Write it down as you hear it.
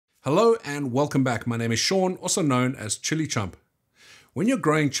Hello and welcome back. My name is Sean, also known as ChilliChump. When you're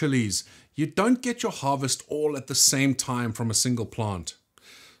growing chilies, you don't get your harvest all at the same time from a single plant.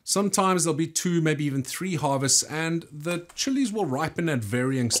 Sometimes there'll be 2, maybe even 3 harvests, and the chilies will ripen at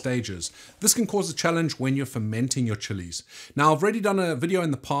varying stages. This can cause a challenge when you're fermenting your chilies. Now, I've already done a video in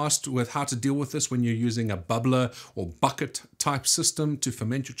the past with how to deal with this when you're using a bubbler or bucket type system to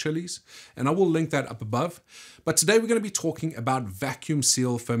ferment your chilies, and I will link that up above. But today we're going to be talking about vacuum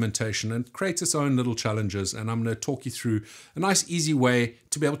seal fermentation, and it creates its own little challenges, and I'm going to talk you through a nice easy way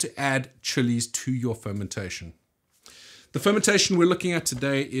to be able to add chilies to your fermentation. The fermentation we're looking at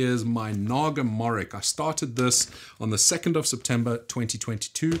today is my Naga Morich. I started this on the 2nd of September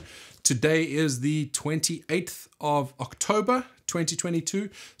 2022. Today is the 28th of October 2022.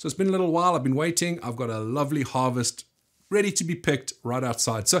 So it's been a little while. I've been waiting. I've got a lovely harvest ready to be picked right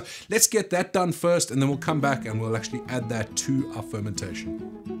outside. So let's get that done first, and then we'll come back and we'll actually add that to our fermentation.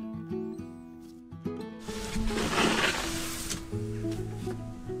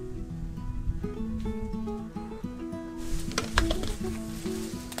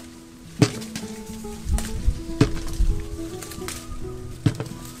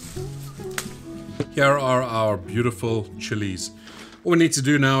 Here are our beautiful chilies. All we need to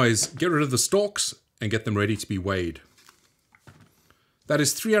do now is get rid of the stalks and get them ready to be weighed. That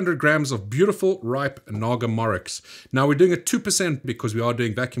is 300 grams of beautiful, ripe Naga Morichs. Now we're doing a 2% because we are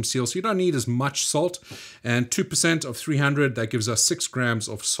doing vacuum seal, so you don't need as much salt. And 2% of 300, that gives us 6 grams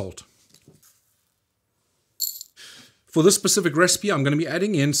of salt. For this specific recipe, I'm going to be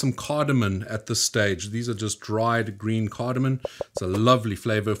adding in some cardamom at this stage. These are just dried green cardamom. It's a lovely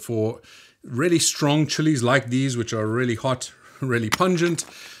flavor for really strong chilies like these, which are really hot, really pungent.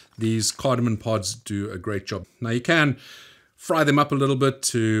 These cardamom pods do a great job. Now you can fry them up a little bit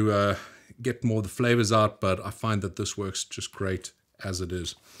to get more of the flavors out, but I find that this works just great as it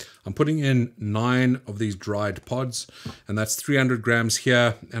is. I'm putting in 9 of these dried pods, and that's 300 grams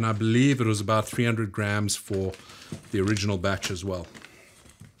here, and I believe it was about 300 grams for the original batch as well.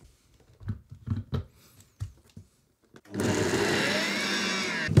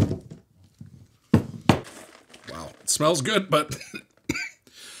 Smells good, but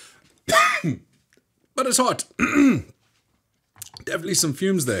but it's hot. Definitely some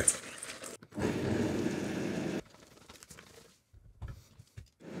fumes there.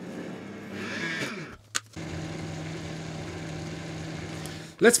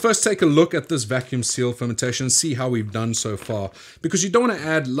 Let's first take a look at this vacuum seal fermentation and see how we've done so far, because you don't want to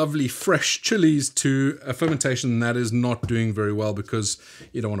add lovely fresh chilies to a fermentation that is not doing very well, because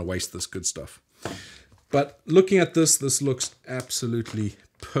you don't want to waste this good stuff. But looking at this, this looks absolutely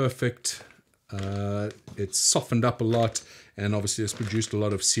perfect. It's softened up a lot, and obviously it's produced a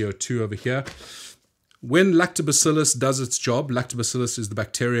lot of CO2 over here. When lactobacillus does its job, lactobacillus is the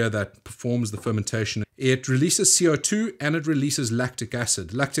bacteria that performs the fermentation. It releases CO2 and it releases lactic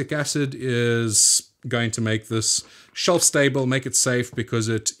acid. Lactic acid is going to make this shelf stable, make it safe, because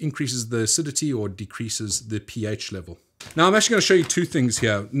it increases the acidity or decreases the pH level. Now I'm actually going to show you 2 things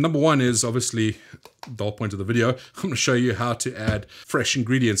here. Number one is obviously the whole point of the video. I'm going to show you how to add fresh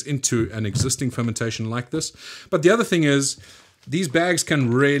ingredients into an existing fermentation like this. But the other thing is these bags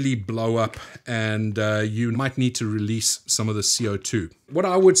can really blow up, and you might need to release some of the CO2. What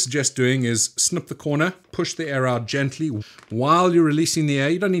I would suggest doing is snip the corner, push the air out gently while you're releasing the air.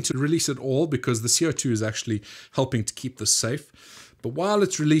 You don't need to release it all, because the CO2 is actually helping to keep this safe. But while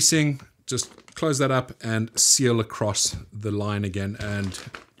it's releasing, just close that up and seal across the line again, and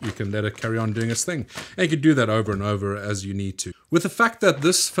you can let it carry on doing its thing. And you can do that over and over as you need to. With the fact that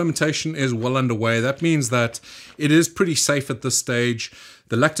this fermentation is well underway, that means that it is pretty safe at this stage.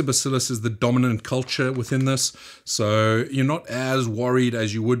 The lactobacillus is the dominant culture within this, so you're not as worried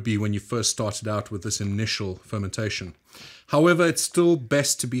as you would be when you first started out with this initial fermentation. However, it's still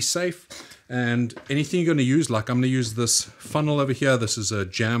best to be safe, and anything you're going to use, like I'm going to use this funnel over here. This is a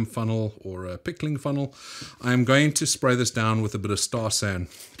jam funnel or a pickling funnel. I'm going to spray this down with a bit of Star San.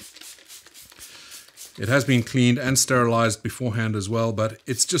 It has been cleaned and sterilized beforehand as well, but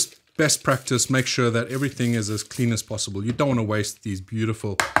it's just best practice. Make sure that everything is as clean as possible. You don't want to waste these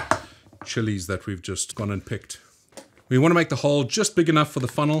beautiful chilies that we've just gone and picked. We want to make the hole just big enough for the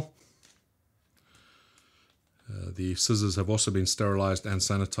funnel. The scissors have also been sterilized and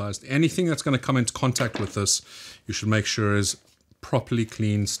sanitized. Anything that's going to come into contact with this, you should make sure is properly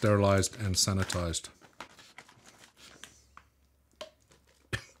cleaned, sterilized, and sanitized.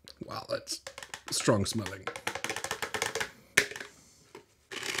 Wow, that's strong smelling.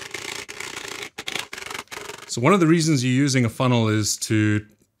 So one of the reasons you're using a funnel is to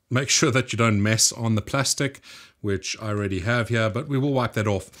make sure that you don't mess on the plastic which I already have here, but we will wipe that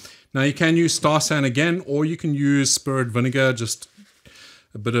off. Now you can use Star San again, or you can use spirit vinegar, just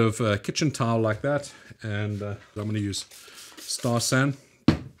a bit of kitchen towel like that. And I'm going to use Star San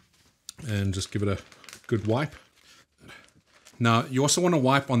and just give it a good wipe. Now you also want to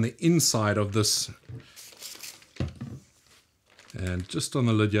wipe on the inside of this, and just on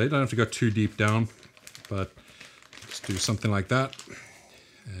the lid here. You don't have to go too deep down, but just do something like that,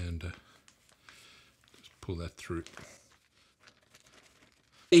 and just pull that through.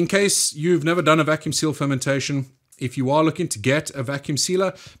 In case you've never done a vacuum seal fermentation, if you are looking to get a vacuum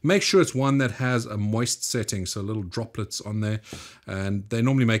sealer, make sure it's one that has a moist setting, so little droplets on there, and they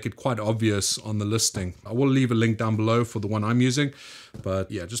normally make it quite obvious on the listing. I will leave a link down below for the one I'm using,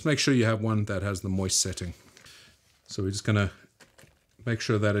 but yeah, just make sure you have one that has the moist setting. So we're just going to make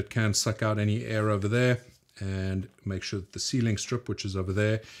sure that it can suck out any air over there, and make sure that the sealing strip, which is over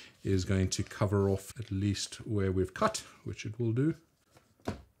there, is going to cover off at least where we've cut, which it will do.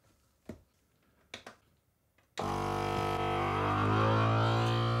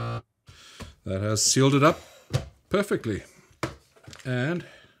 That has sealed it up perfectly. And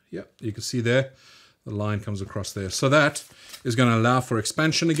yeah, you can see there, the line comes across there. So that is going to allow for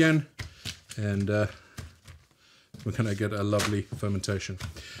expansion again, and we're going to get a lovely fermentation.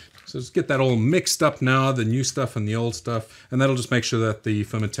 So let's get that all mixed up now, the new stuff and the old stuff, and that'll just make sure that the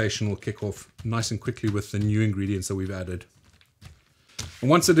fermentation will kick off nice and quickly with the new ingredients that we've added. And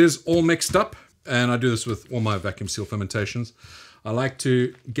once it is all mixed up, and I do this with all my vacuum seal fermentations, I like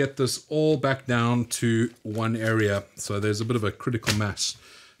to get this all back down to one area. So there's a bit of a critical mass.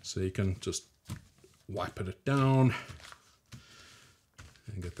 So you can just wipe it down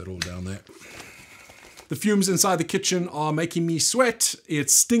and get that all down there. The fumes inside the kitchen are making me sweat.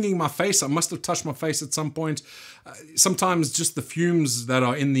 It's stinging my face. I must have touched my face at some point. Sometimes just the fumes that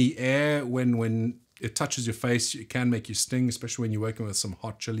are in the air when it touches your face, it can make you sting, especially when you're working with some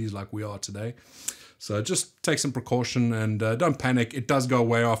hot chilies like we are today. So just take some precaution, and don't panic. It does go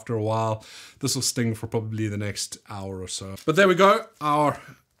away after a while. This will sting for probably the next hour or so. But there we go, our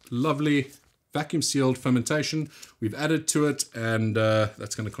lovely vacuum sealed fermentation. We've added to it, and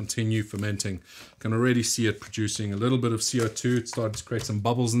that's going to continue fermenting. You can already see it producing a little bit of CO2. It's starting to create some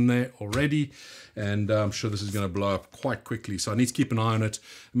bubbles in there already, and I'm sure this is going to blow up quite quickly. So I need to keep an eye on it,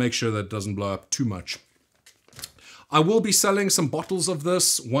 make sure that it doesn't blow up too much. I will be selling some bottles of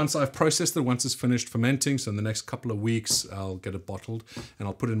this once I've processed it, once it's finished fermenting. So in the next couple of weeks, I'll get it bottled and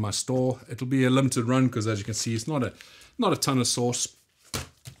I'll put it in my store. It'll be a limited run because, as you can see, it's not a ton of sauce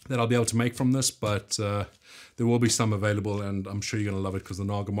that I'll be able to make from this, but there will be some available, and I'm sure you're going to love it because the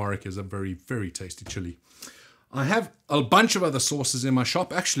Naga Morich is a very, very tasty chili. I have a bunch of other sauces in my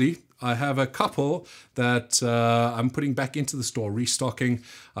shop. Actually, I have a couple that I'm putting back into the store, restocking.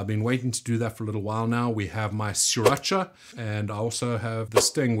 I've been waiting to do that for a little while now. We have my sriracha, and I also have the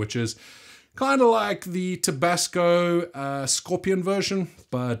Sting, which is kind of like the Tabasco scorpion version,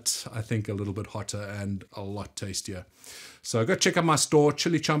 but I think a little bit hotter and a lot tastier. So go check out my store,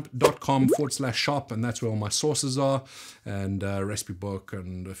 ChilliChump.com/shop, and that's where all my sauces are, and recipe book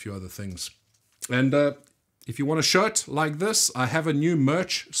and a few other things. And if you want a shirt like this, I have a new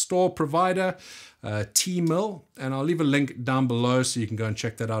merch store provider, T-Mill, and I'll leave a link down below so you can go and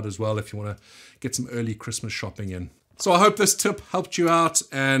check that out as well if you want to get some early Christmas shopping in. So I hope this tip helped you out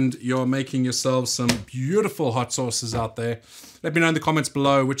and you're making yourselves some beautiful hot sauces out there. Let me know in the comments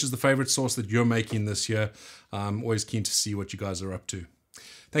below which is the favorite sauce that you're making this year. I'm always keen to see what you guys are up to.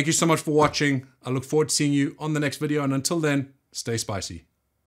 Thank you so much for watching. I look forward to seeing you on the next video, and until then, stay spicy.